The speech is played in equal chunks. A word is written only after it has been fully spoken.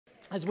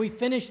As we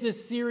finish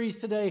this series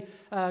today,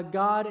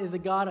 God is a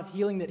God of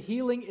healing, that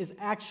healing is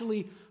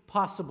actually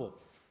possible.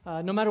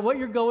 No matter what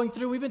you're going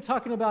through, we've been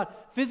talking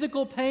about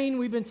physical pain,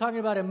 we've been talking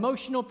about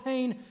emotional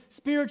pain,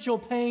 spiritual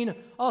pain,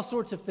 all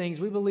sorts of things.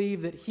 We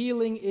believe that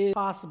healing is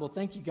possible.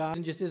 Thank you, God.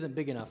 It just isn't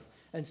big enough.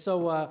 And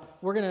so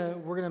we're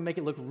gonna make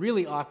it look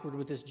really awkward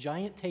with this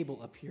giant table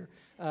up here.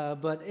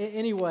 But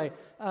anyway,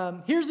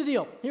 here's the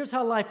deal. Here's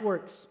how life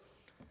works.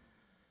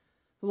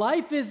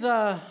 Life is,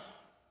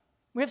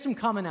 we have some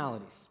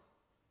commonalities.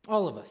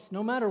 All of us,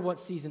 no matter what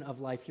season of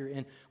life you're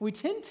in, we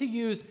tend to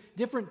use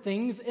different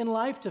things in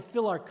life to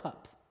fill our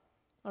cup.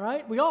 All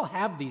right? We all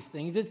have these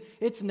things.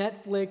 It's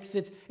Netflix.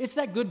 It's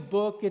that good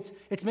book.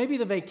 It's maybe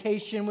the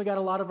vacation. We got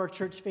a lot of our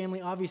church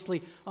family,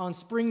 obviously, on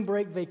spring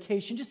break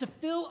vacation, just to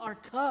fill our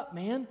cup,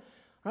 man.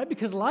 All right?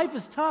 Because life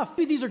is tough.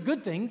 These are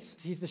good things.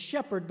 He's the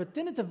shepherd, but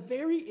then at the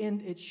very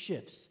end, it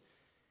shifts.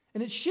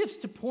 And it shifts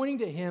to pointing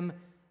to him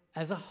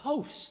as a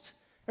host.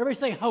 Everybody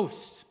say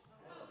host.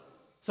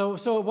 So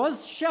it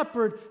was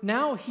shepherd,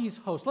 now he's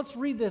host. Let's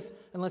read this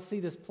and let's see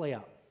this play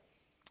out.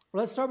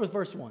 Well, let's start with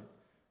verse 1.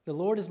 The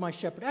Lord is my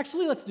shepherd.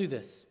 Actually, let's do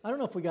this. I don't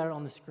know if we got it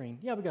on the screen.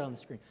 Yeah, we got it on the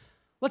screen.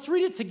 Let's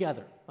read it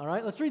together, all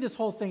right? Let's read this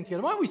whole thing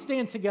together. Why don't we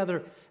stand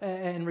together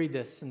and read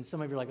this? And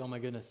some of you are like, oh my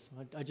goodness,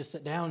 I just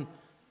sat down.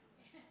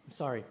 I'm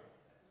sorry.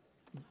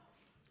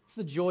 It's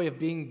the joy of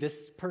being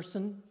this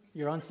person.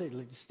 You're on stage.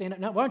 Stand up.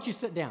 Now, why don't you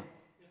sit down?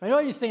 Why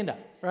don't you stand up,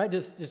 all right?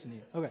 Just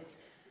okay.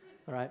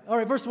 All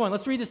right, verse 1.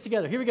 Let's read this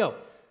together. Here we go.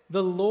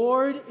 The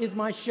Lord is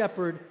my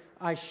shepherd,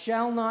 I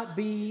shall not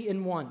be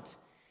in want.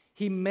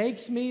 He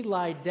makes me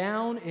lie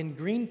down in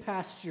green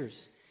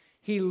pastures.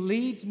 He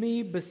leads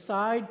me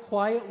beside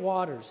quiet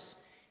waters.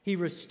 He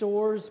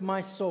restores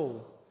my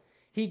soul.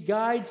 He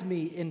guides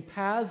me in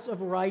paths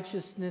of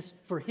righteousness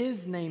for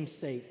his name's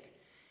sake.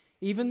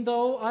 Even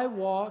though I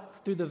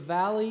walk through the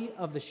valley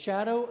of the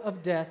shadow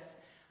of death,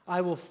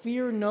 I will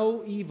fear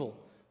no evil,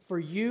 for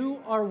you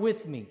are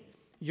with me.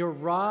 Your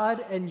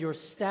rod and your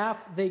staff,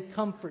 they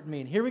comfort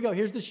me. And here we go.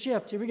 Here's the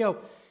shift. Here we go.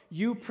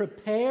 You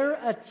prepare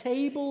a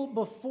table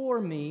before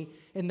me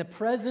in the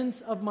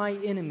presence of my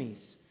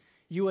enemies.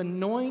 You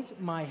anoint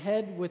my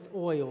head with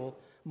oil.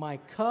 My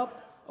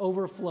cup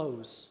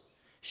overflows.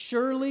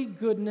 Surely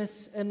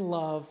goodness and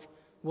love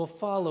will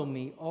follow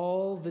me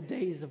all the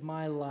days of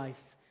my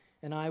life,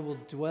 and I will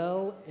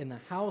dwell in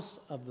the house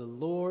of the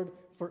Lord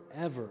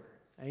forever.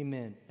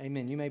 Amen.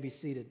 Amen. You may be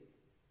seated.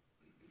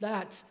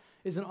 That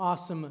is an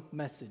awesome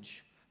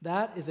message.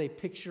 That is a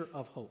picture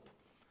of hope.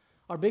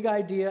 Our big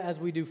idea as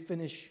we do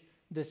finish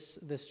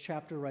this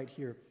chapter right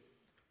here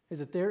is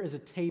that there is a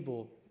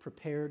table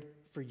prepared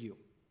for you.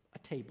 A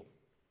table.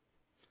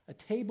 A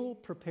table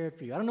prepared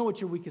for you. I don't know what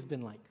your week has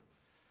been like.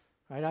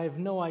 Right? I have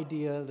no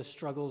idea the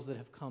struggles that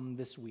have come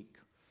this week.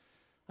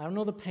 I don't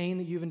know the pain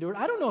that you've endured.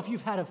 I don't know if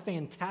you've had a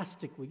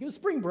fantastic week. It was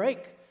spring break.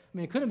 I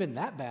mean, it couldn't have been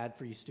that bad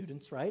for you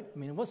students, right? I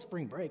mean, it was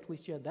spring break. At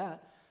least you had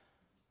that.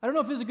 I don't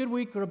know if it was a good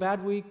week or a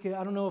bad week.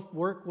 I don't know if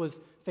work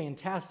was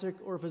fantastic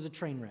or if it was a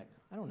train wreck.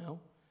 I don't know.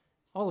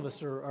 All of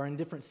us are in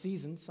different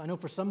seasons. I know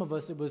for some of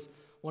us it was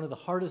one of the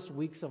hardest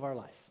weeks of our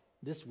life,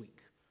 this week.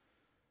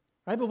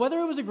 Right? But whether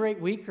it was a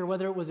great week or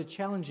whether it was a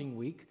challenging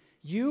week,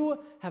 you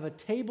have a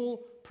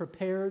table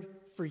prepared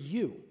for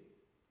you.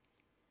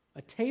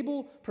 A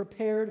table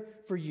prepared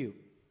for you.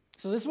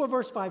 So this is what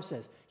verse 5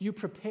 says. You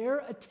prepare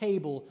a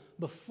table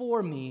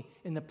before me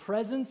in the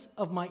presence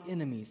of my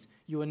enemies.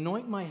 You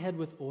anoint my head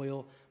with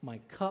oil. My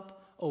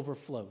cup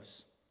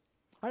overflows.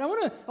 All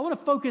right, I want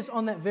to focus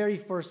on that very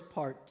first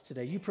part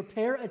today. You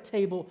prepare a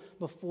table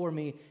before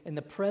me in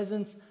the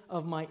presence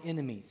of my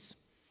enemies.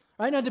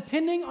 All right, now,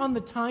 depending on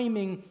the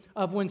timing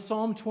of when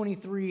Psalm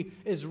 23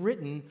 is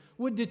written,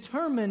 would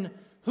determine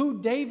who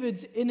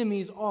David's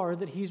enemies are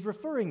that he's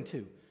referring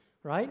to.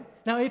 Right?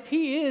 Now, if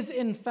he is,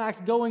 in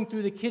fact, going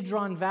through the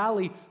Kidron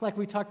Valley, like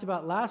we talked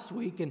about last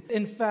week, and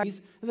in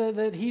fact,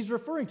 that he's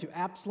referring to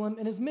Absalom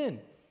and his men,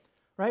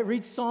 right?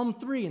 Read Psalm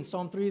 3, and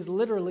Psalm 3 is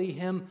literally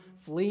him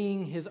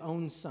fleeing his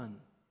own son.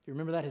 If you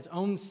remember that, his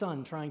own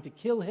son trying to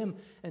kill him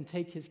and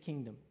take his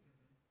kingdom,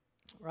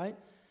 right?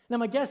 Now,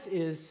 my guess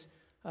is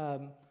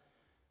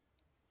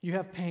you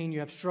have pain, you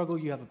have struggle,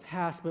 you have a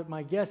past, but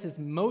my guess is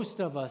most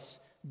of us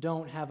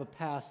don't have a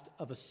past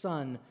of a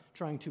son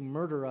trying to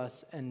murder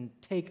us and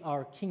take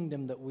our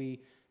kingdom that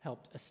we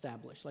helped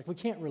establish. Like, we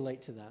can't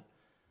relate to that.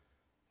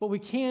 But we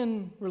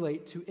can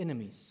relate to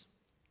enemies.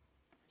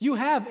 You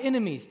have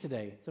enemies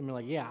today. Some are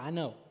like, yeah, I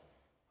know.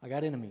 I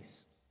got enemies.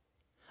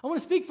 I want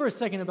to speak for a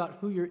second about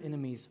who your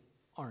enemies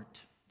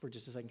aren't for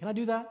just a second. Can I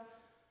do that?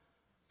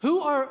 Who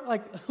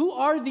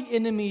are the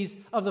enemies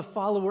of the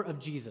follower of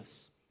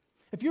Jesus?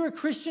 If you're a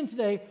Christian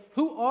today,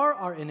 who are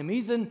our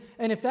enemies? And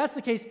if that's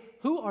the case,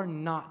 who are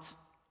not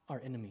our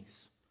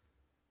enemies?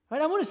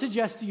 Right, I want to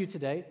suggest to you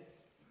today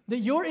that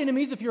your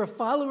enemies, if you're a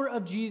follower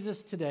of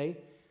Jesus today,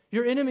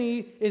 your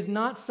enemy is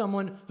not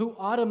someone who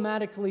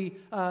automatically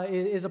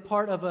is a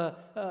part of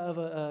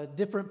a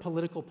different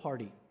political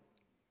party.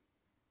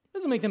 It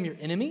doesn't make them your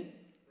enemy,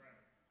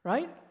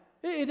 right?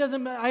 It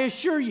doesn't. I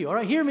assure you. All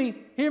right, hear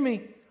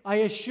me. I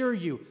assure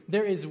you,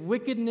 there is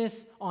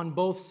wickedness on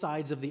both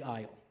sides of the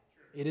aisle.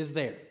 It is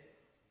there.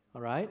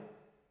 All right?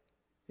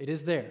 It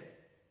is there.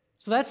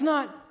 So that's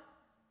not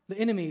the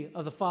enemy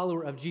of the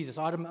follower of Jesus.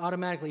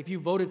 Automatically, if you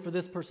voted for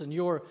this person,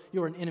 you're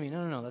an enemy.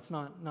 No. That's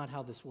not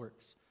how this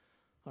works.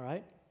 All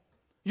right?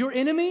 Your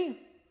enemy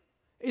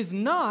is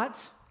not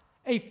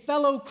a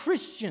fellow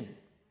Christian.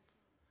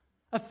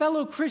 A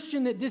fellow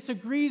Christian that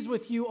disagrees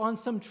with you on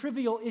some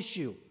trivial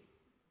issue.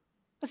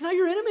 That's not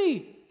your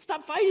enemy.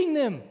 Stop fighting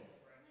them.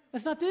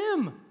 That's not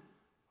them.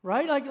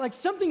 Right? Like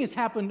something has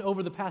happened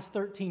over the past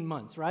 13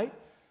 months, right?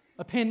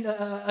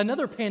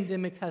 Another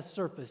pandemic has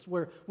surfaced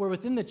where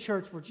within the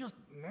church we're just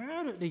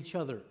mad at each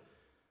other.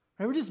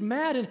 Right? We're just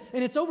mad,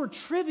 and it's over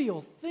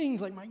trivial things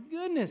like, my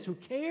goodness, who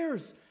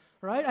cares?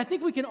 Right? I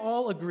think we can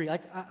all agree,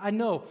 I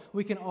know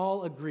we can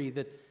all agree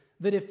that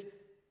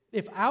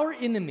if our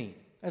enemy,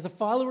 as a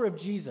follower of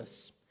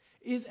Jesus,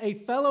 is a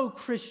fellow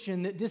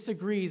Christian that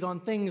disagrees on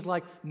things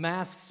like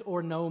masks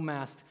or no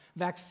masks,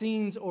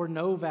 vaccines or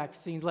no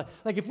vaccines, like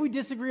if we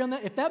disagree on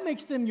that, if that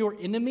makes them your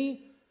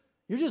enemy,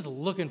 you're just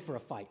looking for a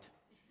fight.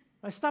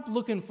 Right? Stop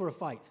looking for a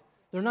fight.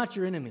 They're not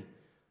your enemy.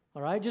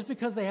 All right? Just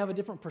because they have a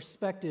different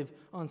perspective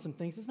on some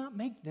things does not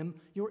make them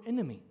your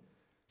enemy.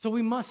 So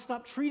we must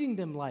stop treating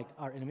them like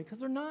our enemy because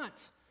they're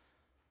not.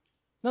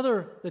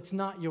 Another that's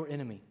not your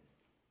enemy.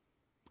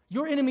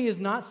 Your enemy is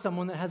not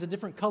someone that has a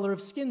different color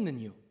of skin than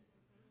you.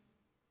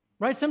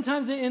 Right?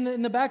 Sometimes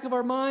in the back of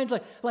our minds,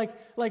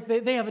 like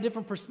they have a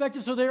different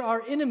perspective, so they're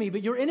our enemy.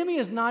 But your enemy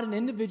is not an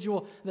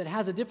individual that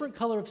has a different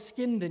color of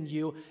skin than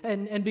you,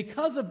 and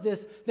because of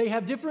this, they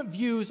have different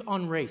views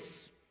on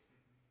race.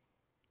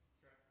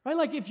 Right?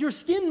 Like if your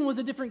skin was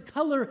a different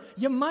color,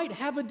 you might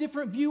have a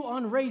different view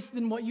on race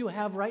than what you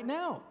have right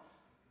now.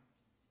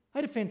 I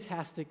had a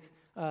fantastic,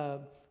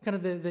 kind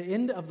of the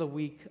end of the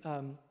week,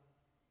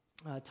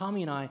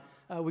 Tommy and I,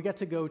 we got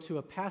to go to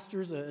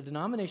a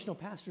denominational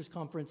pastors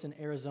conference in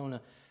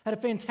Arizona. Had a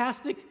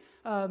fantastic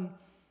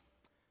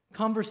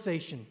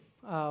conversation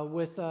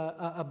with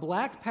a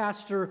black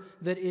pastor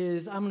that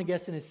is, I'm going to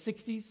guess, in his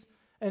 60s.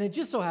 And it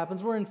just so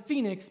happens we're in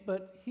Phoenix,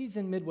 but he's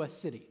in Midwest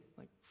City.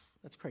 Like,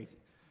 that's crazy.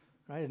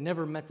 Right? I'd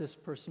never met this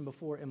person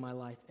before in my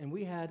life. And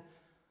we had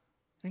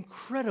an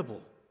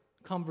incredible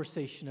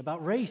conversation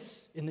about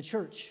race in the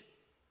church.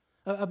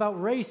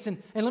 About race.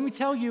 And let me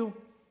tell you,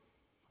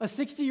 a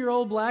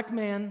 60-year-old black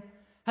man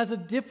has a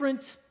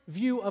different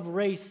view of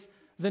race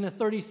than a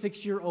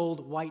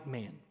 36-year-old white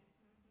man.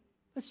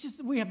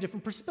 We have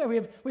different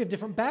perspectives. We have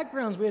different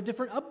backgrounds. We have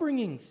different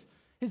upbringings.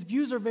 His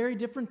views are very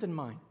different than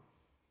mine.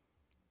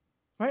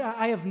 Right?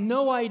 I have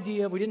no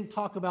idea. We didn't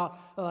talk about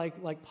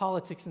like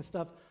politics and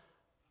stuff.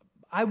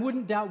 I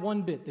wouldn't doubt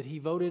one bit that he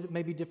voted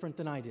maybe different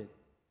than I did.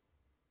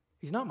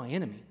 He's not my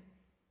enemy.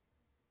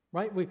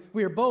 Right?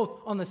 We are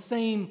both on the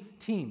same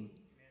team.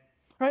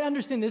 Right?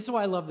 Understand, this is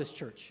why I love this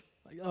church.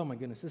 Like, oh my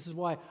goodness, this is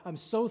why I'm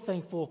so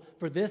thankful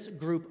for this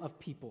group of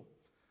people.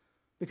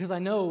 Because I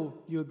know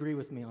you agree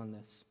with me on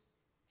this.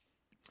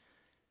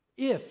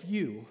 If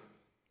you,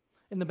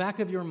 in the back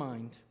of your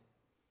mind,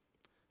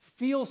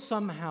 feel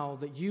somehow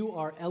that you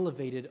are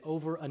elevated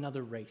over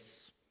another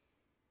race,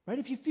 right?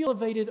 If you feel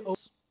elevated over,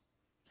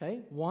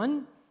 okay,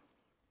 one,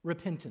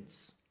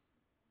 repentance.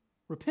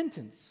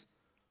 Repentance.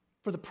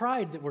 For the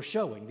pride that we're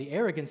showing, the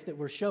arrogance that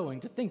we're showing,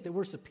 to think that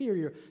we're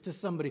superior to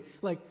somebody.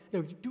 Like,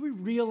 do we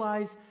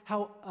realize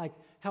how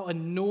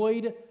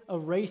annoyed a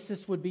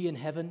racist would be in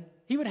heaven?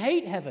 He would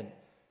hate heaven,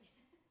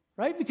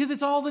 right? Because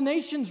it's all the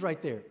nations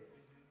right there.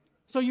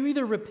 So you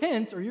either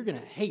repent or you're going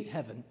to hate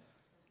heaven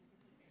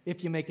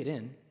if you make it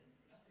in,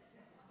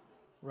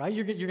 right?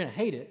 You're going to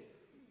hate it.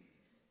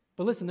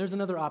 But listen, there's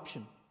another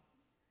option,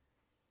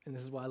 and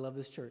this is why I love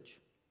this church.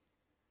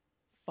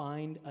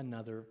 Find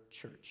another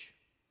church.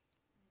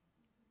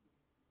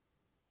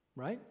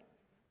 Right?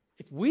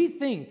 If we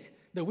think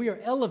that we are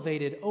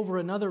elevated over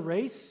another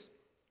race,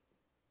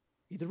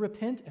 either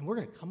repent and we're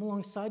going to come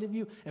alongside of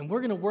you and we're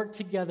going to work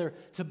together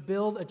to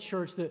build a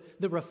church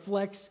that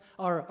reflects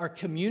our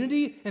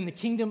community and the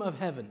kingdom of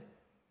heaven.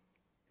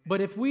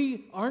 But if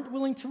we aren't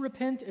willing to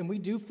repent and we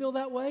do feel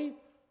that way,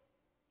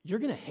 you're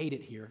going to hate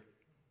it here.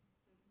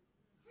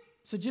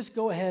 So just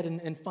go ahead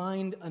and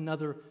find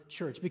another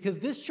church, because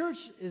this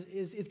church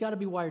is got to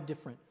be wired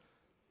different.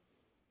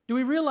 Do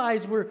we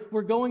realize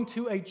we're going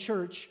to a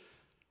church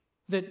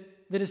that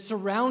is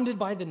surrounded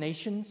by the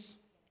nations?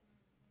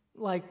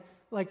 Like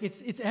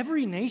it's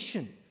every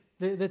nation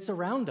that's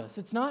around us.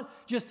 It's not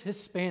just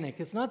Hispanic.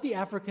 It's not the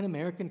African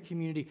American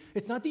community.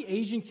 It's not the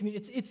Asian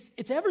community.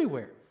 It's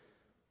everywhere,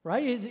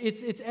 right?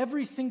 It's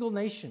every single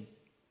nation.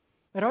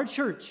 At our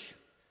church,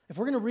 if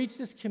we're going to reach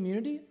this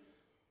community,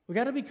 we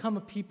got to become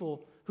a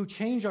people who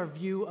change our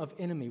view of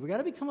enemy. We got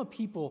to become a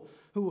people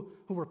who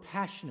are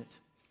passionate.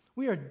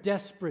 We are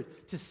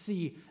desperate to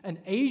see an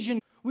Asian.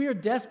 We are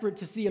desperate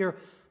to see here,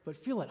 but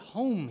feel at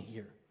home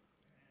here,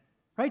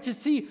 right? To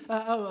see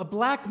a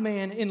black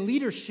man in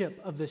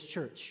leadership of this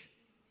church,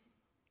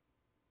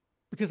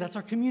 because that's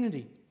our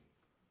community.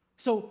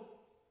 So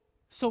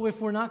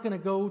if we're not going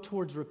to go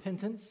towards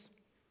repentance,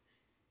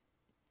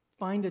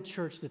 find a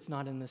church that's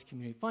not in this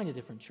community. Find a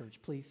different church,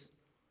 please.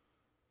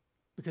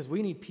 Because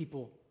we need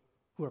people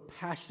who are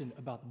passionate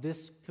about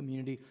this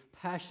community,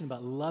 passionate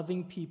about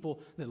loving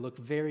people that look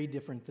very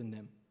different than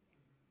them.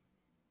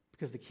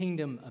 Because the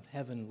kingdom of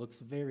heaven looks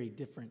very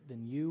different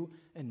than you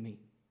and me.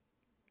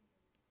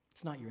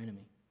 It's not your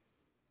enemy.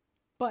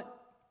 But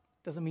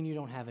doesn't mean you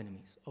don't have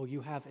enemies. Oh,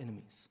 you have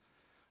enemies.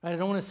 Right? I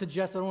don't want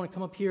to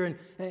come up here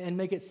and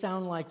make it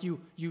sound like you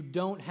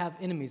don't have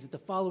enemies, that the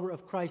follower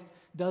of Christ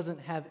doesn't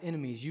have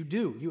enemies. You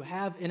do. You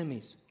have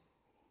enemies.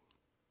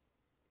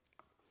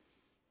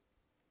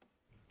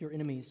 Your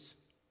enemies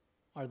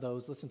are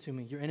those, listen to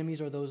me, your enemies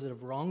are those that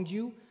have wronged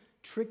you,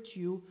 tricked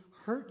you,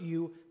 hurt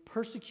you,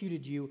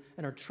 persecuted you,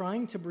 and are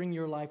trying to bring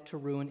your life to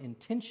ruin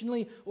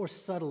intentionally or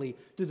subtly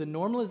through the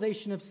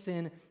normalization of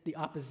sin, the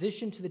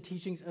opposition to the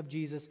teachings of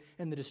Jesus,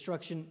 and the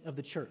destruction of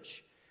the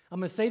church. I'm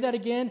going to say that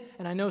again,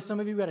 and I know some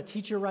of you got a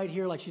teacher right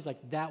here, like she's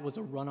like, that was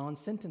a run-on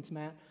sentence,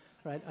 Matt.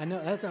 Right? I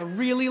know, that's a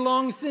really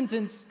long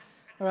sentence.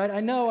 All right,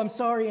 I know, I'm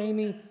sorry,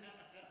 Amy.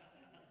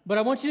 But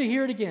I want you to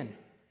hear it again.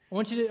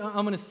 I'm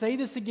going to say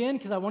this again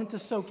because I want it to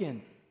soak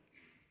in.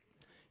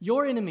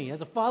 Your enemy,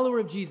 as a follower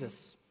of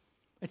Jesus,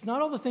 it's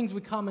not all the things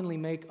we commonly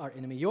make our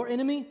enemy. Your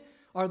enemy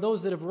are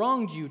those that have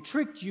wronged you,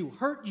 tricked you,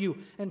 hurt you,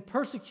 and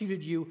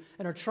persecuted you,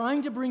 and are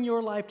trying to bring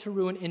your life to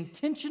ruin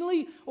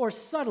intentionally or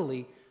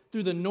subtly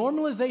through the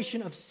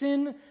normalization of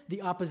sin,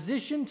 the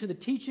opposition to the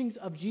teachings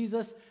of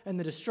Jesus, and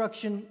the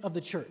destruction of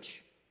the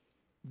church.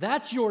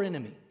 That's your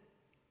enemy.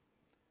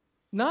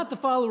 Not the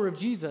follower of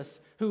Jesus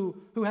who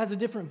has a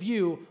different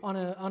view on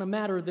a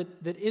matter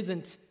that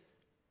isn't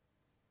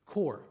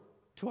core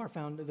to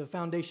the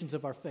foundations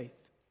of our faith.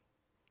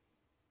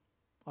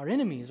 Our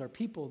enemies are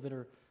people that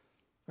are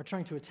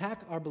trying to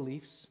attack our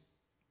beliefs,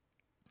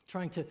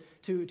 trying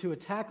to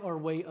attack our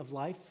way of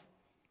life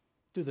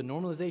through the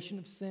normalization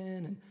of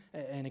sin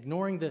and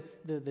ignoring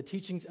the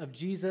teachings of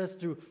Jesus,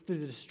 through the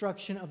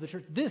destruction of the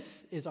church.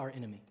 This is our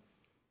enemy.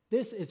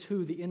 This is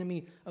who the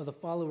enemy of the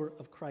follower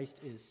of Christ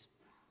is.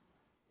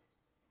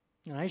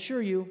 And I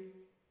assure you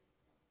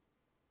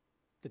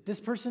that this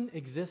person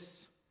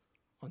exists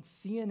on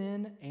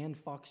CNN and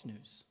Fox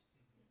News.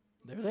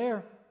 They're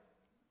there.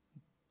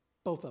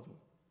 Both of them.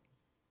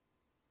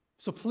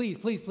 So please,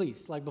 please,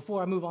 please, like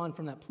before I move on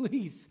from that,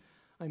 please,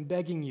 I'm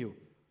begging you,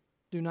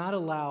 do not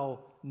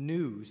allow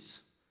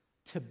news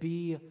to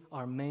be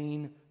our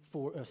main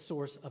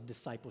source of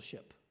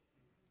discipleship.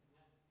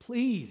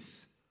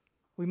 Please,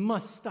 we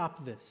must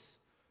stop this.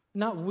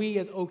 Not we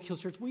as Oak Hill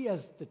Church, we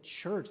as the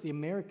church, the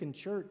American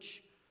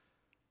church.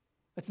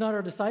 That's not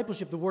our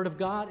discipleship. The Word of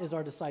God is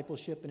our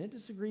discipleship, and it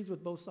disagrees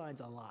with both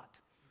sides a lot.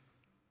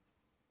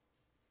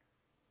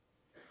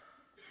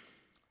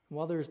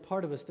 While there is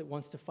part of us that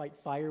wants to fight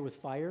fire with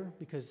fire,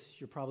 because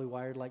you're probably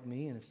wired like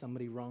me, and if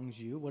somebody wrongs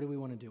you, what do we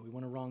want to do? We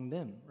want to wrong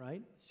them,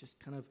 right? It's just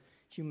kind of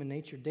human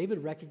nature.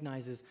 David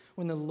recognizes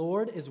when the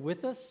Lord is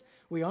with us,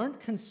 we aren't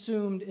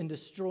consumed in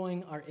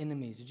destroying our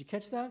enemies. Did you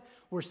catch that?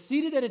 We're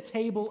seated at a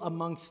table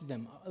amongst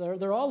them.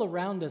 They're all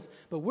around us,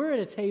 but we're at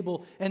a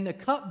table, and the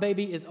cup,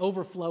 baby, is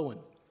overflowing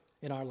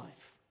in our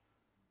life.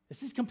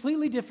 This is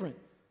completely different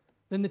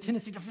than the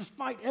tendency to just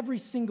fight every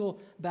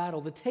single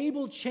battle. The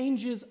table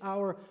changes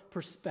our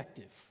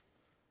perspective.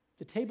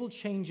 The table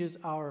changes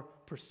our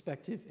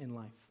perspective in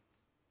life.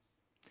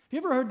 Have you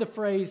ever heard the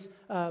phrase,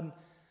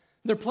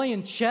 they're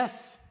playing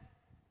chess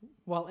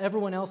while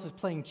everyone else is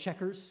playing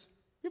checkers?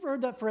 You ever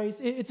heard that phrase?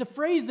 It's a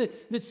phrase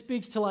that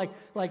speaks to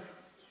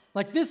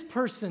like this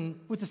person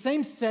with the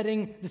same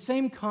setting, the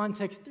same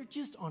context, they're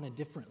just on a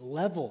different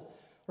level.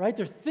 Right?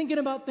 They're thinking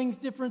about things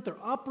different.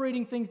 They're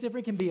operating things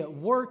different. It can be at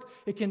work.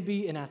 It can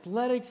be in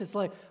athletics. It's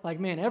like,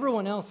 man,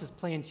 everyone else is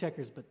playing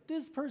checkers, but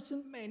this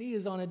person, man, he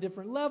is on a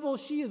different level.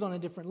 She is on a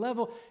different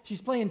level.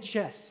 She's playing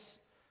chess.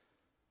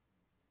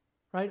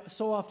 Right?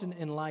 So often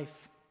in life,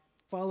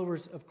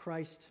 followers of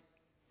Christ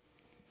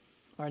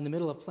are in the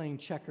middle of playing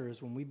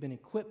checkers when we've been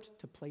equipped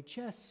to play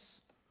chess,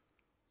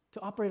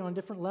 to operate on a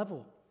different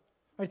level.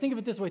 Right, think of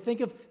it this way. Think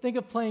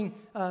of playing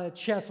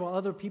chess while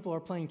other people are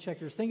playing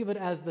checkers. Think of it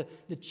as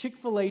the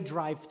Chick-fil-A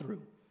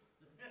drive-thru.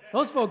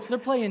 Those folks, they're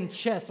playing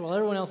chess while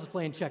everyone else is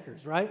playing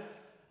checkers, right?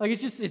 Like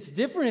it's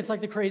different. It's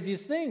like the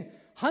craziest thing.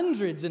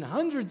 Hundreds and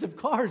hundreds of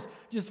cars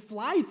just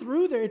fly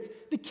through there.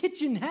 The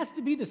kitchen has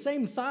to be the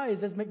same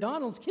size as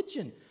McDonald's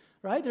kitchen,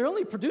 right? They're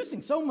only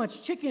producing so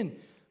much chicken,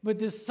 but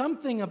there's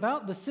something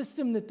about the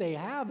system that they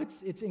have.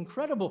 It's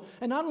incredible.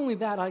 And not only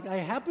that, I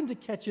happened to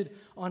catch it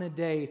on a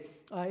day.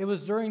 It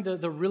was during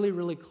the really,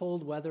 really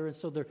cold weather, and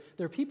so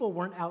their people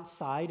weren't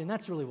outside, and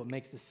that's really what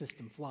makes the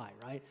system fly,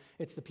 right?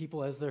 It's the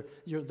people as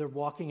they're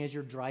walking as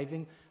you're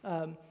driving.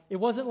 It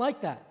wasn't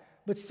like that.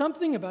 But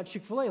something about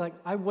Chick-fil-A, like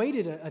I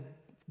waited a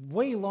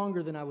way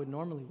longer than I would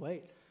normally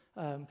wait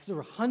because there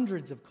were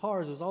hundreds of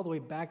cars. It was all the way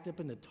backed up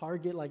into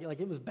Target, like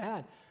it was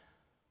bad.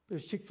 It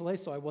was Chick-fil-A,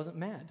 so I wasn't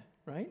mad.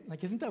 Right?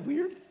 Like, isn't that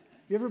weird?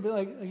 You ever be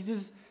like it's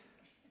just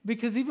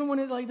because even when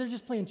they're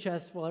just playing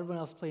chess while everyone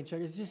else is playing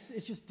checkers,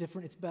 it's just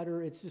different. It's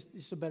better.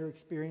 It's a better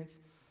experience.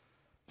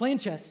 Playing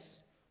chess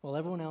while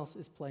everyone else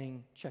is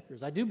playing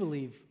checkers. I do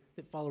believe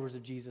that followers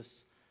of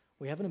Jesus,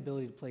 we have an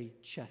ability to play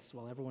chess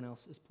while everyone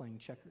else is playing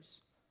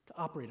checkers, to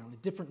operate on a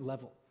different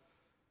level,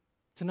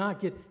 to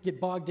not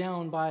get bogged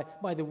down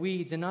by the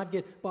weeds and not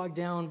get bogged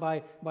down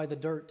by the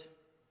dirt.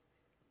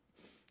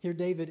 Here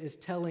David is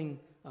telling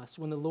us,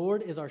 when the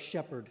Lord is our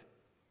shepherd,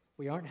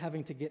 we aren't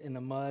having to get in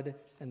the mud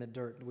and the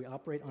dirt. We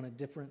operate on a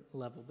different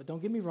level. But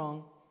don't get me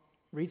wrong.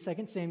 Read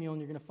 2 Samuel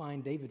and you're going to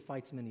find David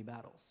fights many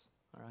battles,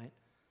 all right?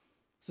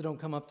 So don't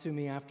come up to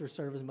me after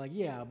service and be like,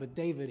 yeah, but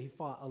David, he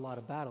fought a lot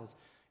of battles.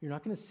 You're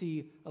not going to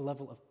see a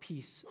level of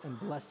peace and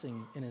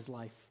blessing in his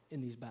life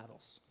in these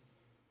battles.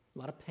 A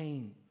lot of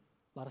pain,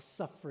 a lot of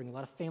suffering, a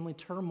lot of family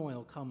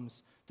turmoil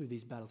comes through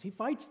these battles. He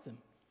fights them.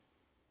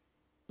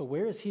 But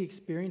where is he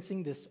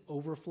experiencing this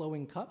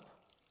overflowing cup?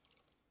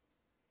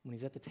 When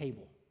he's at the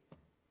table,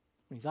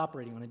 when he's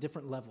operating on a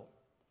different level.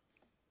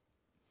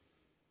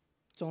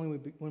 It's only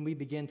when we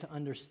begin to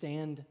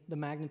understand the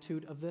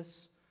magnitude of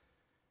this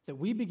that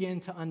we begin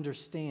to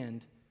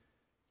understand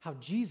how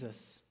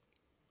Jesus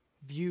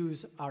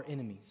views our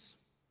enemies.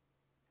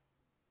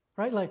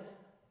 Right? Like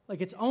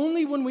it's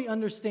only when we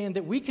understand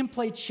that we can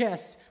play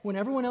chess when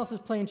everyone else is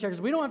playing checkers.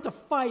 We don't have to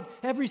fight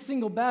every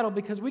single battle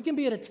because we can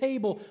be at a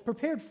table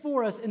prepared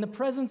for us in the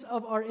presence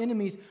of our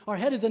enemies. Our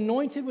head is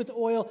anointed with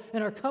oil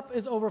and our cup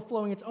is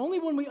overflowing. It's only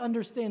when we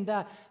understand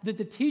that the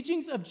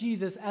teachings of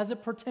Jesus as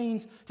it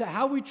pertains to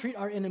how we treat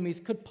our enemies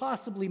could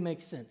possibly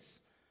make sense.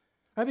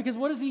 Right? Because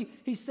what does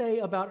he say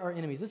about our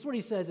enemies? This is what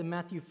he says in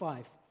Matthew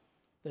 5.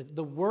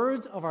 The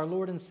words of our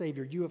Lord and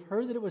Savior. You have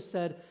heard that it was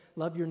said,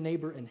 love your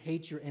neighbor and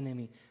hate your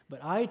enemy. But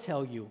I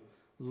tell you,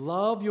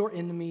 love your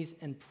enemies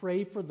and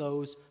pray for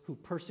those who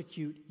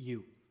persecute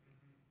you.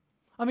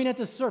 I mean, at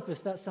the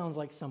surface, that sounds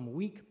like some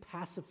weak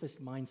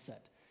pacifist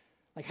mindset.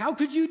 Like, how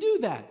could you do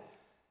that?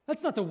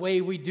 That's not the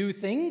way we do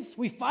things.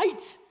 We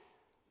fight.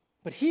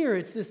 But here,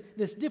 it's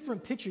this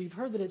different picture. You've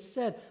heard that it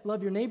said,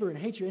 love your neighbor and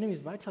hate your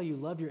enemies. But I tell you,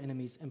 love your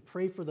enemies and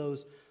pray for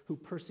those who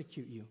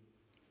persecute you.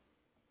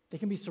 They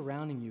can be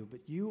surrounding you,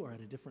 but you are at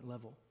a different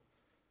level.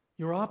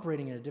 You're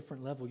operating at a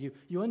different level.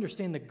 You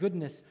understand the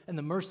goodness and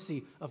the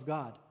mercy of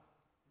God.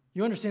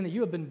 You understand that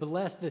you have been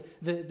blessed,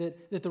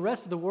 that the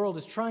rest of the world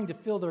is trying to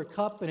fill their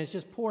cup and it's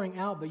just pouring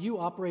out, but you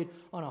operate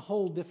on a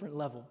whole different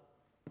level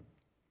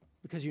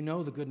because you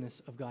know the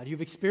goodness of God.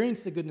 You've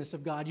experienced the goodness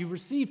of God. You've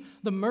received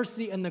the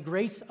mercy and the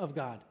grace of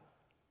God.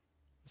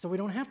 So we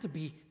don't have to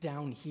be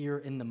down here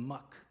in the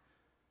muck.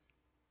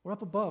 We're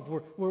up above.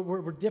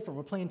 We're different.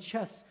 We're playing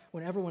chess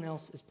when everyone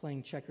else is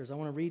playing checkers. I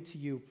want to read to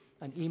you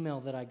an email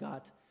that I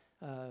got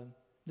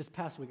this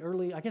past week.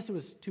 I guess it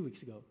was 2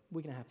 weeks ago, a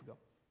week and a half ago.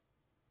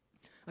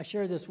 I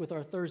shared this with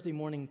our Thursday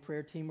morning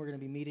prayer team. We're going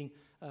to be meeting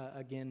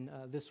again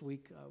this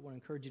week. I want to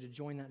encourage you to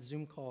join that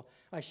Zoom call.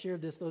 I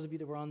shared this. Those of you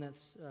that were on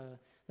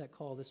that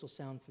call, this will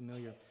sound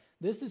familiar.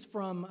 This is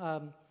from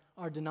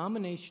our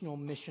denominational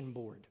mission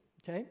board,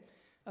 okay?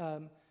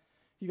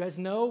 You guys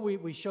know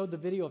we showed the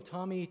video of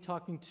Tommy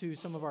talking to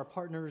some of our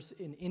partners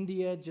in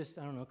India just,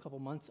 a couple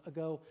months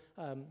ago.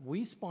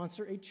 We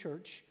sponsor a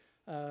church.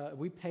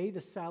 We pay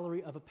the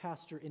salary of a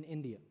pastor in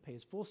India, pay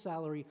his full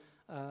salary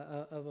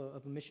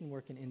of a mission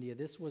work in India.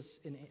 This was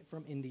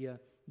from India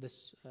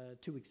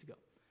 2 weeks ago.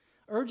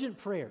 Urgent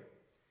prayer.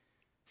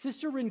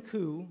 Sister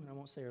Rinku, and I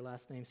won't say her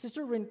last name,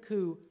 Sister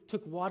Rinku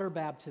took water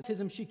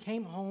baptism. She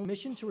came home,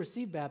 mission to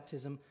receive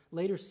baptism.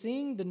 Later,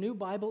 seeing the new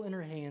Bible in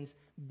her hands,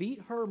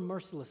 beat her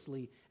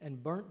mercilessly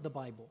and burnt the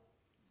Bible.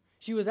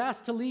 She was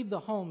asked to leave the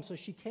home, so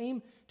she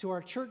came to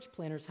our church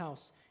planter's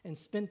house and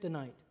spent the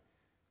night.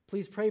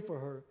 Please pray for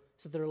her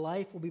so that her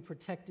life will be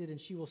protected and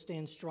she will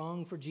stand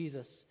strong for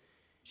Jesus.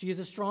 She is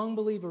a strong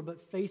believer,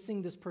 but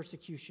facing this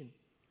persecution.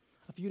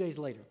 A few days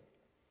later,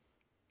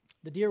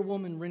 the dear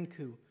woman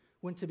Rinku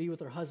went to be with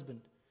her husband.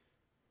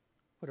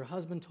 But her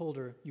husband told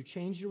her, you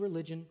changed your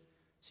religion,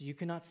 so you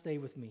cannot stay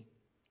with me.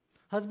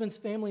 Husband's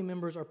family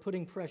members are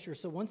putting pressure,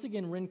 so once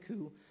again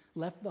Rinku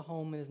left the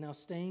home and is now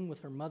staying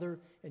with her mother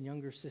and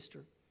younger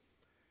sister.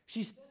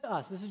 She said to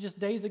us, this is just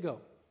days ago,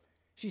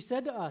 she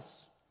said to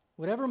us,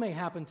 whatever may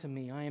happen to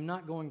me, I am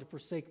not going to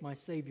forsake my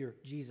Savior,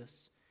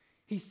 Jesus.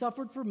 He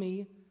suffered for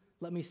me,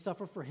 let me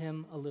suffer for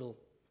him a little.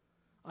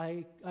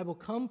 I will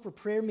come for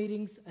prayer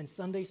meetings and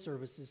Sunday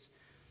services.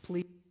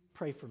 Please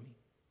pray for me.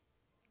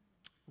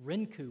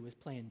 Rinku is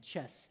playing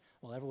chess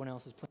while everyone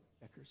else is playing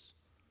checkers.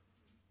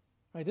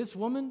 Right, this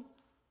woman,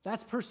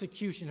 that's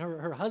persecution.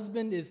 Her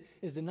husband is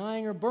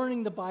denying her,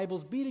 burning the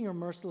Bibles, beating her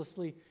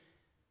mercilessly.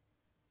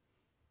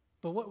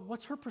 But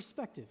what's her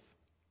perspective?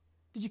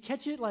 Did you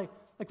catch it? Like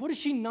what is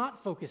she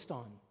not focused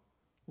on?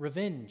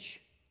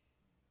 Revenge.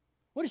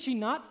 What is she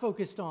not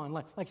focused on?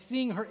 Like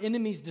seeing her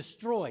enemies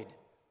destroyed.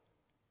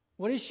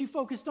 What is she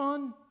focused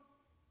on?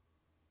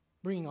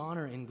 Bringing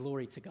honor and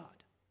glory to God.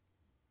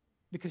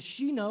 Because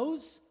she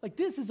knows,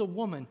 this is a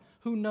woman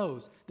who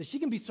knows that she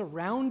can be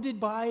surrounded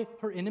by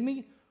her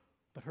enemy,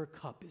 but her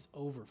cup is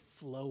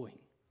overflowing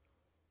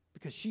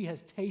because she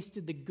has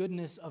tasted the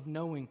goodness of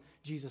knowing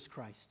Jesus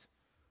Christ.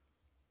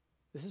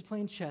 This is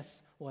playing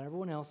chess while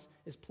everyone else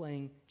is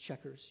playing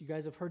checkers. You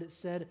guys have heard it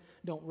said,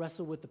 don't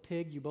wrestle with the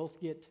pig. You both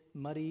get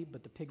muddy,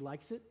 but the pig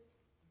likes it.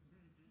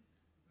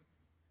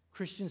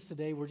 Christians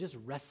today, we're just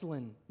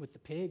wrestling with the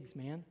pigs,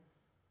 man.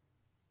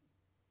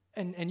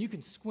 And you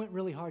can squint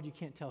really hard, you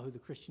can't tell who the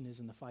Christian is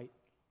in the fight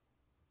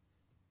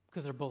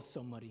because they're both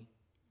so muddy.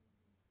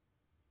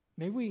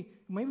 May we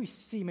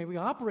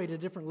operate at a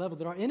different level,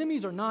 that our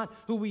enemies are not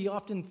who we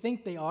often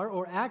think they are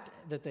or act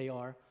that they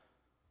are.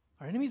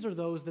 Our enemies are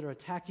those that are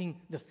attacking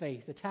the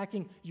faith,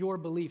 attacking your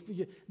belief.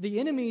 The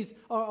enemies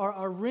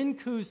are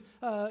Rinku's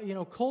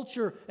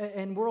culture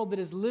and world that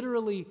is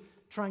literally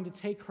trying to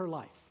take her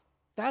life.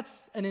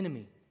 That's an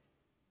enemy.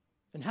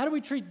 And how do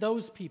we treat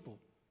those people?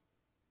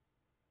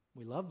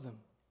 We love them.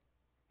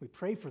 We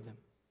pray for them.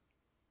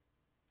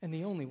 And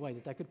the only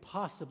way that could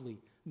possibly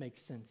make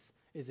sense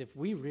is if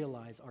we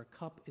realize our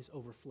cup is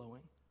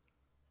overflowing.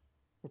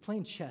 We're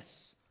playing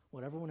chess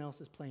while everyone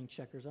else is playing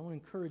checkers. I want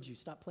to encourage you,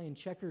 stop playing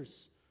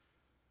checkers.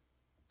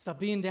 Stop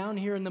being down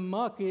here in the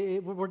muck.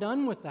 We're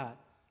done with that.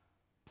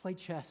 Play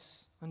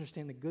chess.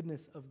 Understand the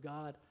goodness of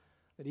God,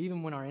 that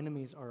even when our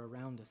enemies are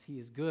around us, He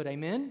is good.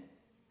 Amen?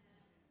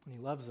 And He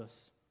loves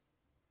us.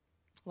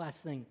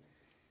 Last thing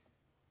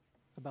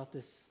about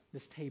this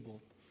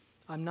table.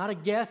 I'm not a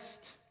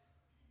guest.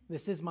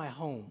 This is my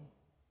home.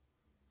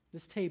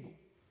 This table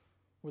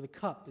where the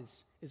cup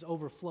is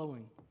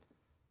overflowing.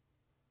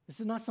 This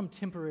is not some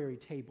temporary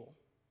table.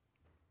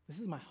 This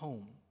is my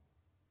home.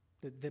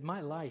 That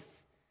my life,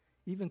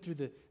 even through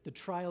the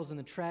trials and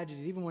the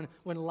tragedies, even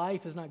when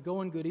life is not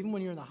going good, even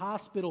when you're in the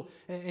hospital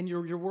and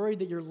you're worried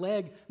that your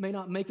leg may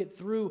not make it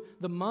through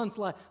the month,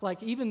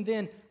 like even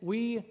then,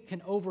 we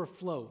can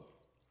overflow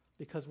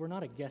because we're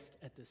not a guest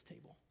at this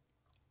table.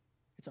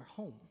 It's our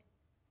home.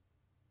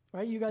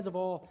 Right? You guys have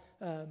all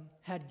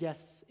had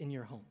guests in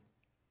your home.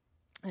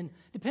 And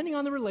depending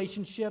on the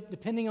relationship,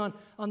 depending on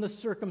the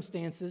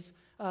circumstances,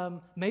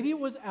 maybe it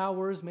was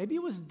hours, maybe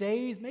it was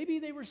days, maybe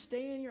they were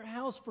staying in your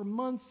house for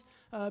months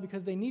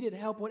because they needed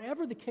help,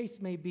 whatever the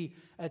case may be,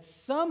 at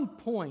some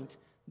point,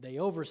 they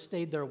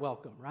overstayed their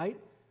welcome, right?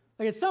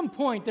 Like at some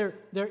point,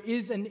 there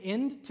is an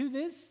end to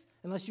this,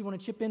 unless you want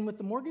to chip in with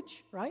the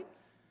mortgage, right?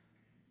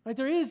 Like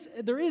there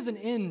is an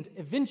end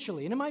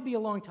eventually, and it might be a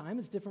long time.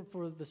 It's different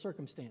for the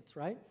circumstance,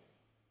 right?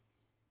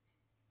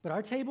 But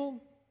our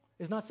table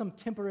is not some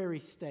temporary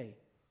stay.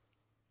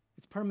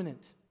 It's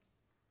permanent.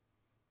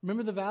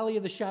 Remember the valley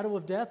of the shadow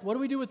of death? What do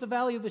we do with the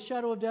valley of the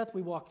shadow of death?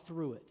 We walk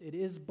through it. It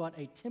is but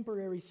a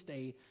temporary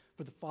stay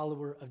for the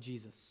follower of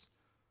Jesus.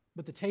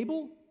 But the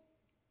table,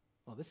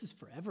 well, this is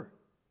forever.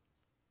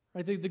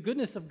 Right? The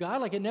goodness of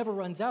God, like it never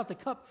runs out. The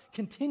cup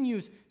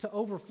continues to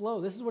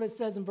overflow. This is what it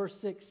says in verse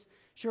 6.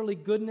 Surely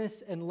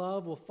goodness and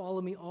love will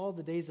follow me all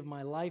the days of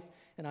my life,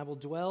 and I will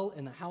dwell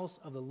in the house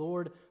of the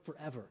Lord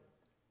forever.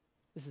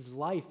 This is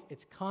life.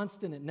 It's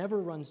constant. It never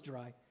runs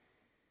dry.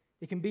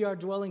 It can be our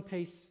dwelling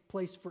place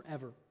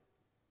forever.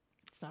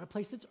 It's not a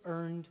place that's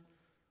earned.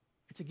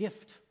 It's a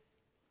gift.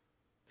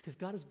 Because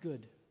God is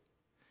good.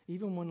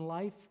 Even when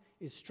life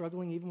is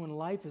struggling, even when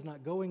life is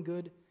not going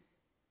good,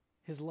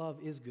 His love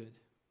is good.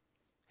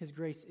 His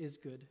grace is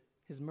good.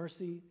 His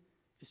mercy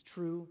is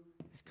true.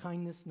 His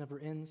kindness never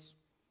ends.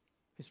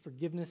 His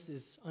forgiveness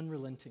is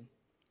unrelenting.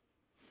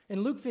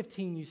 In Luke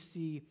 15, you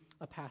see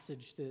a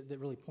passage that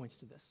really points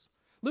to this.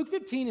 Luke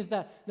 15 is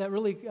that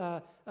really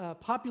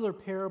popular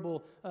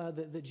parable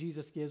that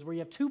Jesus gives, where you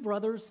have two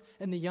brothers,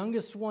 and the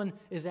youngest one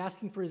is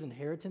asking for his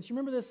inheritance. You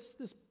remember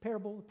this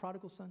parable, the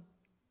prodigal son?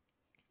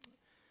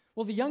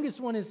 Well, the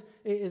youngest one is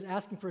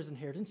asking for his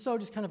inheritance. So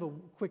just kind of a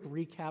quick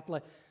recap.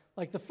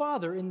 Like the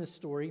father in this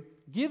story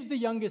gives the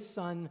youngest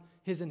son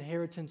his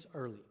inheritance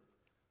early.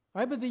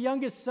 Right? But the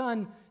youngest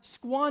son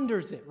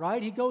squanders it,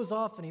 right? He goes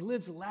off and he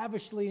lives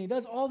lavishly and he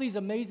does all these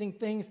amazing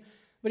things,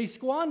 but he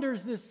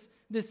squanders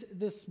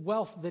this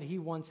wealth that he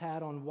once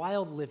had on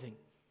wild living,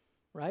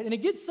 right? And it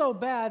gets so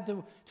bad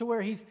to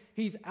where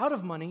he's out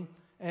of money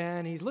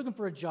and he's looking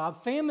for a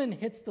job. Famine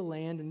hits the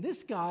land and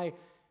this guy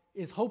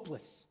is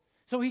hopeless.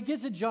 So he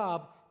gets a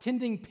job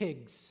tending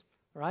pigs,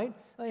 right?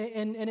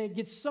 And it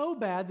gets so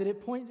bad that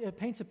it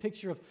paints a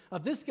picture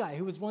of this guy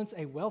who was once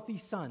a wealthy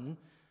son,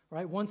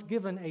 right? Once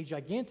given a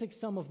gigantic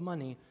sum of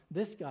money,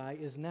 this guy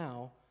is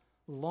now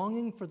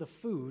longing for the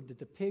food that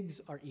the pigs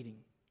are eating.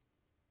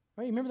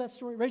 Right? You remember that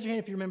story? Raise your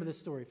hand if you remember this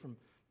story from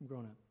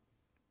growing up.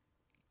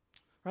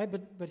 Right?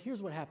 But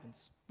here's what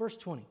happens. Verse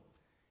 20.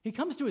 He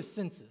comes to his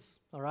senses,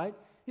 all right?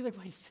 He's like,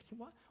 wait a second,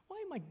 why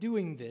am I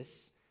doing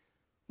this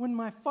when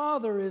my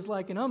father is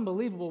like an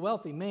unbelievable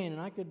wealthy man and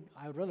I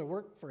would rather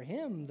work for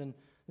him than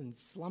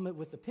slum it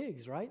with the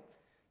pigs, right?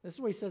 This is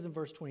what he says in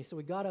verse 20. So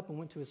he got up and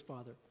went to his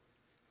father.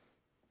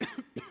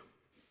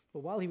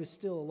 But while he was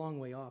still a long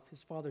way off,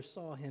 his father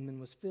saw him and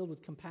was filled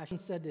with compassion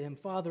and said to him,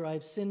 Father, I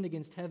have sinned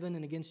against heaven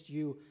and against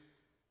you.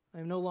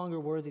 I am no longer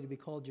worthy to be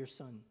called your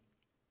son.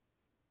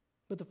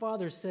 But the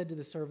father said to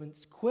the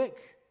servants, Quick,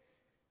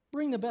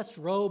 bring the best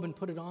robe and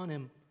put it on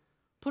him.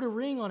 Put a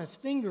ring on his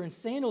finger and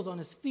sandals on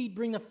his feet.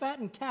 Bring the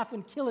fattened calf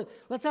and kill it.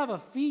 Let's have a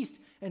feast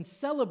and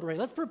celebrate.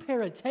 Let's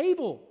prepare a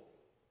table.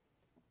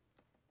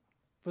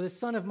 For this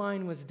son of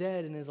mine was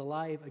dead and is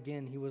alive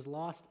again. He was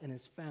lost and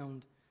is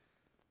found.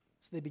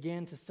 So they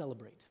began to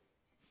celebrate.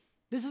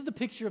 This is the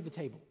picture of the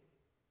table.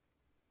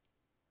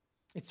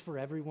 It's for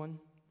everyone,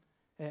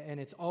 and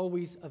it's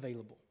always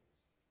available.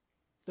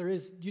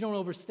 You don't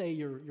overstay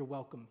your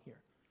welcome here.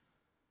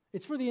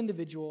 It's for the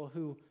individual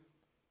who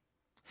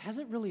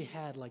hasn't really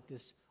had like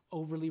this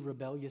overly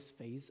rebellious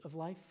phase of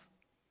life.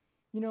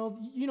 You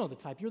know the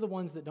type. You're the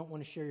ones that don't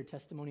want to share your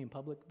testimony in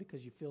public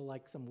because you feel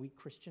like some weak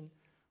Christian.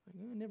 Like,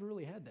 I never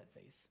really had that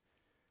phase.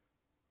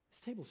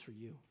 This table's for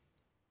you.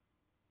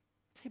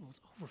 The table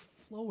is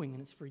overflowing,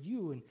 and it's for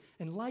you.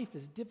 And life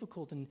is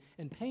difficult, and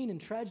pain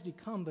and tragedy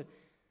come, but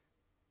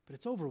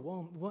it's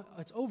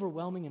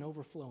overwhelming and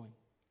overflowing.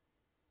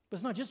 But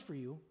it's not just for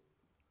you.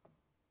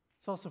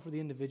 It's also for the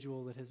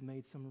individual that has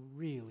made some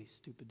really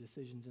stupid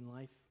decisions in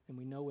life, and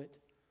we know it.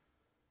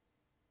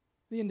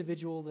 The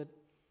individual that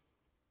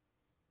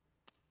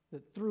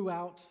threw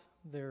out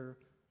their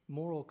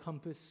moral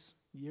compass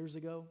years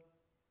ago.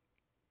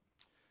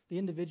 The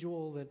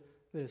individual that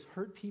has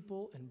hurt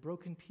people and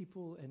broken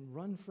people and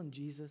run from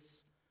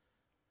Jesus.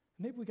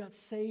 Maybe we got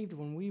saved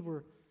when we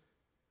were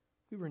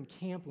in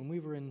camp, when we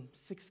were in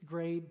 6th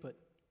grade, but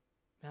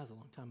that was a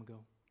long time ago.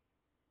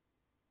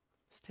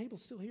 This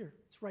table's still here.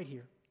 It's right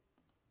here.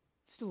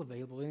 It's still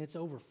available, and it's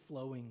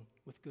overflowing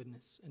with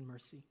goodness and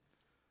mercy.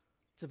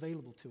 It's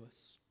available to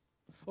us.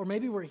 Or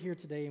maybe we're here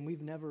today and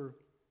we've never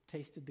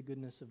tasted the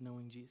goodness of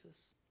knowing Jesus.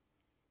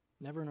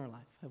 Never in our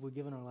life have we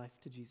given our life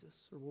to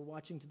Jesus. Or we're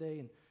watching today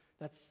and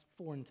that's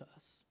foreign to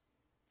us.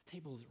 The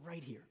table is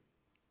right here.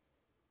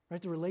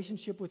 Right? The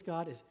relationship with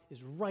God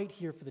is right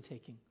here for the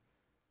taking.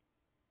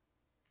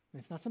 And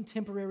it's not some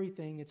temporary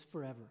thing, it's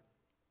forever.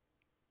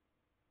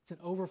 It's an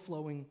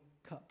overflowing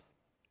cup.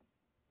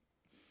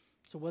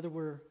 So whether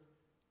we're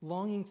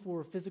longing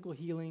for physical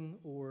healing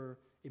or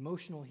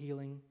emotional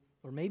healing,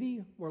 or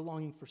maybe we're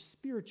longing for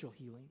spiritual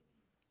healing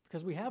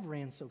because we have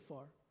ran so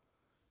far,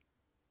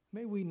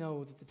 may we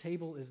know that the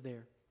table is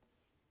there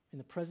in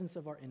the presence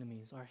of our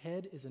enemies. Our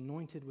head is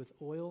anointed with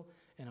oil,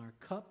 and our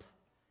cup,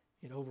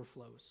 it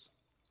overflows.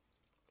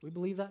 Do we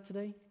believe that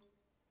today?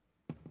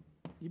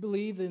 You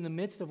believe that in the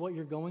midst of what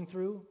you're going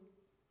through,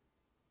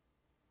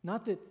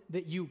 not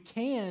that you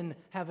can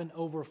have an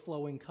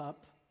overflowing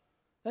cup.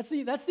 That's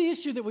the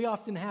issue that we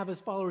often have as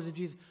followers of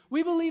Jesus.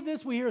 We believe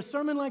this, we hear a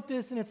sermon like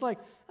this, and it's like,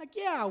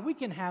 yeah, we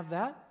can have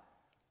that.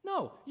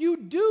 No, you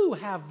do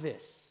have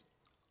this.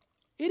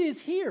 It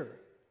is here.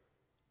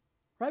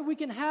 Right? We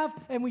can have,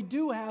 and we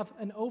do have,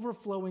 an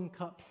overflowing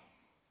cup.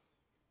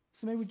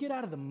 So may we get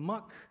out of the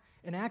muck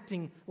and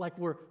acting like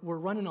we're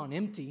running on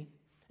empty,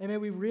 and may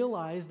we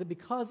realize that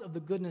because of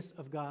the goodness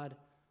of God,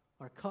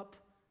 our cup,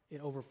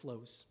 it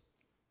overflows.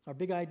 Our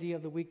big idea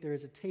of the week, there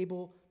is a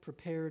table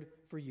prepared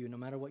for you. No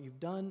matter what you've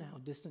done, how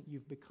distant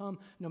you've become,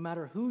 no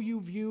matter who you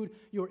viewed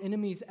your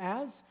enemies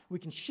as, we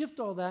can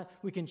shift all that,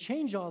 we can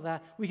change all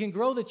that, we can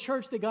grow the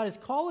church that God is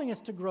calling us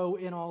to grow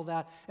in all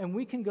that, and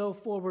we can go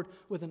forward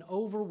with an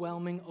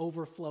overwhelming,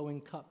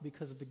 overflowing cup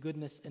because of the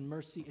goodness and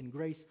mercy and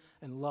grace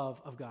and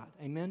love of God.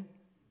 Amen?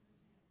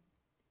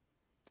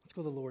 Let's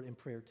go to the Lord in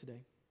prayer today.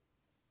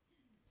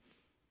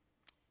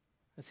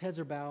 As heads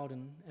are bowed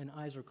and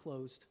eyes are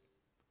closed,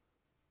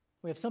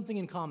 we have something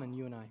in common,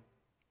 you and I.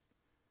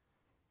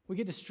 We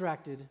get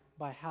distracted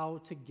by how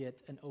to get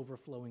an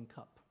overflowing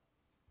cup.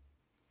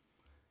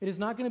 It is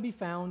not going to be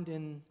found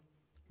in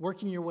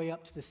working your way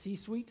up to the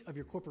C-suite of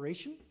your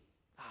corporation.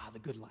 The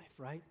good life,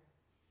 right?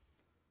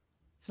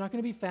 It's not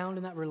going to be found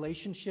in that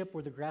relationship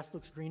where the grass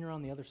looks greener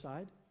on the other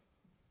side.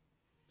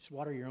 Just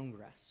water your own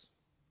grass.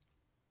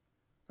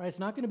 Right? It's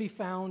not going to be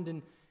found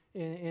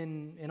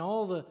in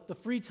all the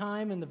free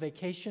time and the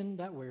vacation.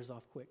 That wears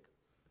off quick.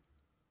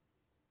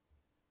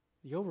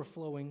 The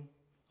overflowing,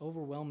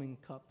 overwhelming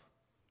cup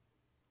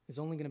is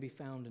only going to be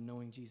found in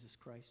knowing Jesus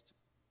Christ.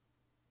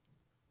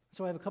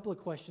 So I have a couple of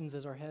questions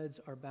as our heads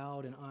are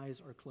bowed and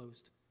eyes are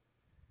closed.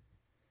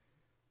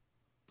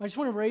 I just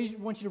want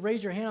you to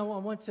raise your hand. I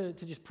want to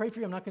just pray for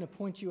you. I'm not going to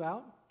point you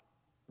out.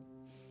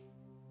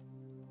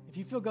 If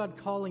you feel God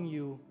calling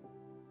you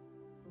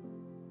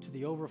to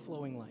the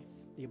overflowing life,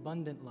 the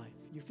abundant life,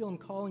 you feel Him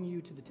calling you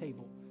to the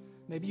table.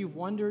 Maybe you've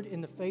wandered in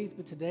the faith,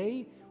 but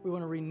today we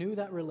want to renew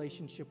that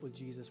relationship with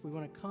Jesus. We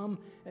want to come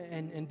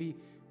and be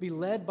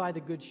led by the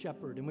Good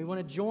Shepherd, and we want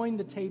to join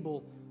the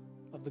table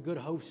of the good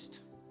host.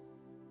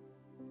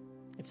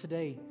 If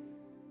today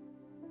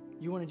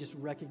you want to just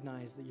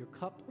recognize that your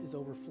cup is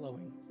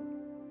overflowing,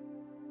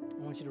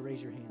 I want you to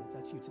raise your hand if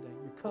that's you today.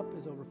 Your cup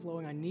is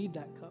overflowing. I need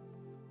that cup.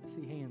 I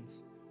see hands.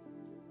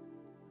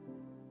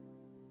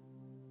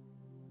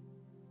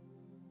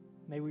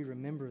 May we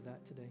remember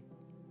that today.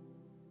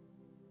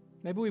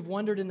 Maybe we've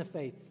wandered in the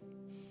faith.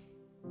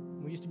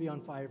 We used to be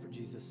on fire for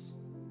Jesus.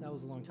 That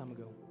was a long time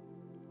ago.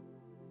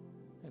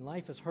 And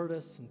life has hurt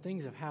us, and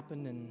things have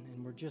happened,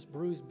 and we're just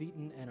bruised,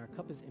 beaten, and our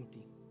cup is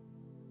empty.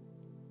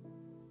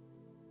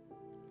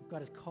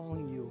 God is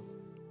calling you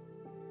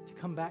to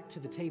come back to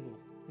the table.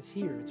 It's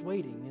here. It's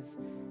waiting.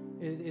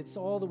 It's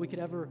all that we could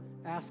ever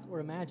ask or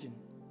imagine.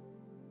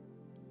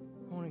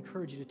 I want to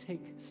encourage you to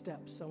take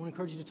steps. I want to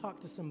encourage you to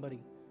talk to somebody.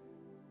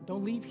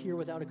 Don't leave here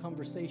without a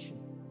conversation.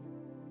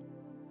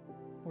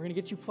 We're going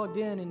to get you plugged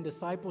in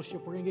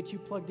discipleship. We're going to get you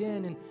plugged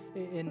in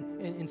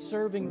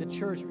serving the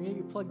church. We're going to get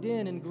you plugged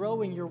in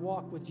growing your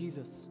walk with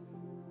Jesus.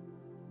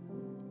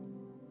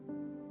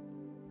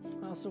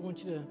 I also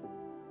want you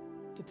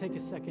to take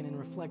a second and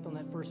reflect on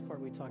that first part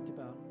we talked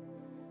about.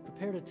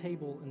 Prepared a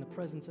table in the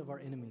presence of our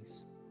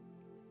enemies.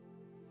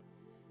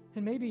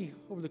 And maybe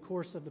over the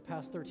course of the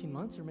past 13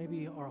 months, or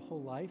maybe our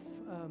whole life,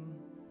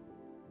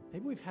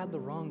 maybe we've had the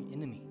wrong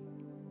enemy.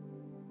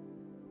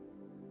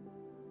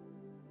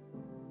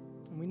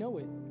 And we know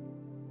it.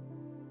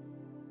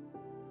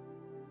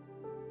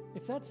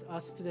 If that's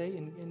us today,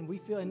 and we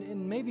feel,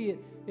 and maybe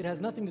it has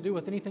nothing to do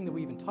with anything that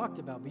we even talked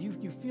about, but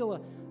you feel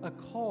a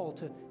call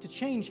to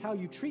change how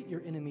you treat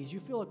your enemies. You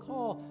feel a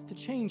call to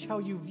change how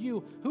you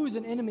view who's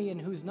an enemy and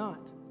who's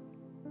not.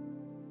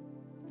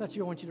 If that's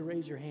you, I want you to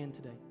raise your hand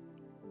today.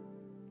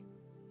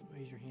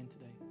 Raise your hand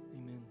today.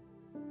 Amen.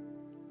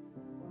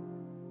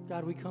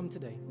 God, we come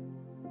today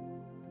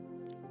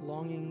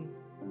longing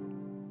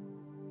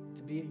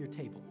to be at your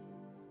table,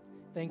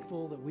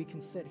 thankful that we can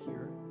sit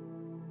here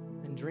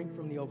and drink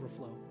from the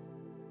overflow.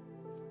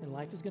 And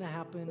life is going to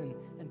happen,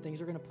 and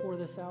things are going to pour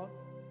this out.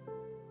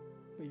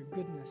 But your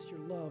goodness,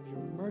 your love,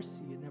 your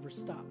mercy, it never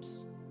stops.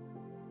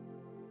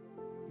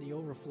 The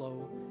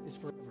overflow is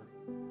forever.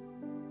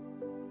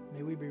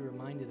 May we be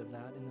reminded of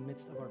that in the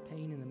midst of our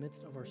pain, in the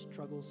midst of our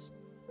struggles.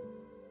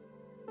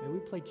 May we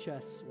play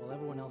chess while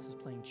everyone else is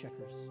playing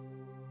checkers.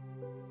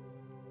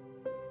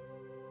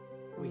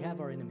 We have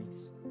our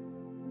enemies.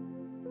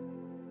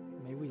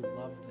 May we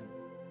love them.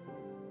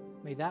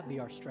 May that be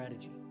our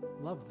strategy.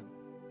 Love them.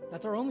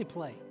 That's our only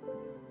play.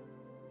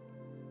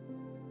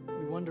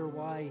 We wonder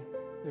why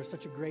there's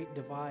such a great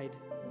divide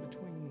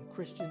between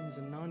Christians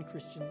and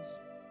non-Christians,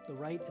 the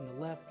right and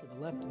the left, or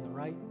the left and the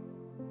right.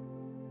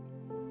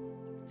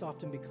 It's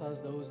often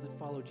because those that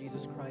follow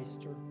Jesus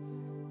Christ are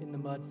in the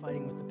mud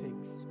fighting with the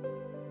pigs.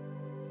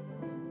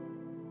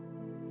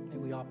 May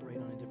we operate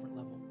on a different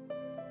level.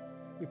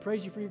 We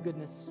praise you for your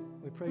goodness.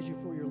 We praise you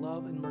for your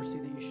love and mercy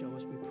that you show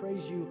us. We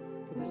praise you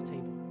for this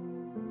table.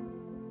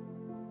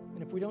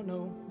 And if we don't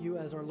know you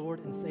as our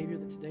Lord and Savior,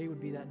 that today would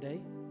be that day.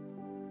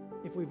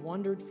 If we've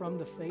wandered from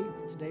the faith,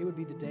 today would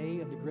be the day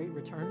of the great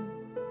return.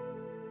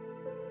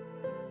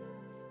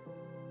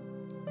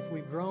 If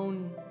we've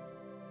grown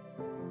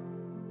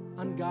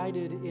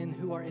unguided in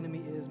who our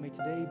enemy is, may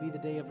today be the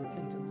day of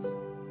repentance.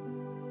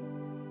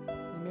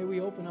 And may we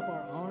open up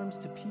our arms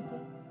to people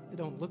that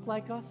don't look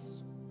like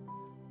us,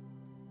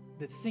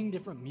 that sing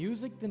different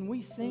music than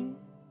we sing,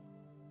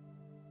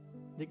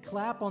 that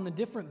clap on the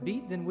different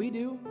beat than we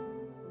do.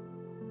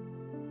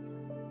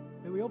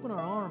 May we open our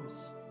arms.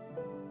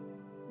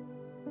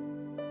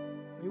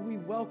 May we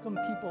welcome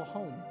people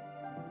home,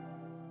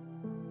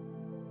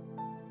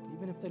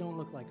 even if they don't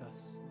look like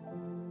us.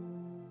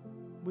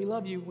 We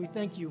love you. We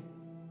thank you.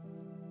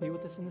 Be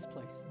with us in this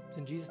place. It's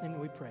in Jesus' name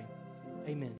that we pray. Amen.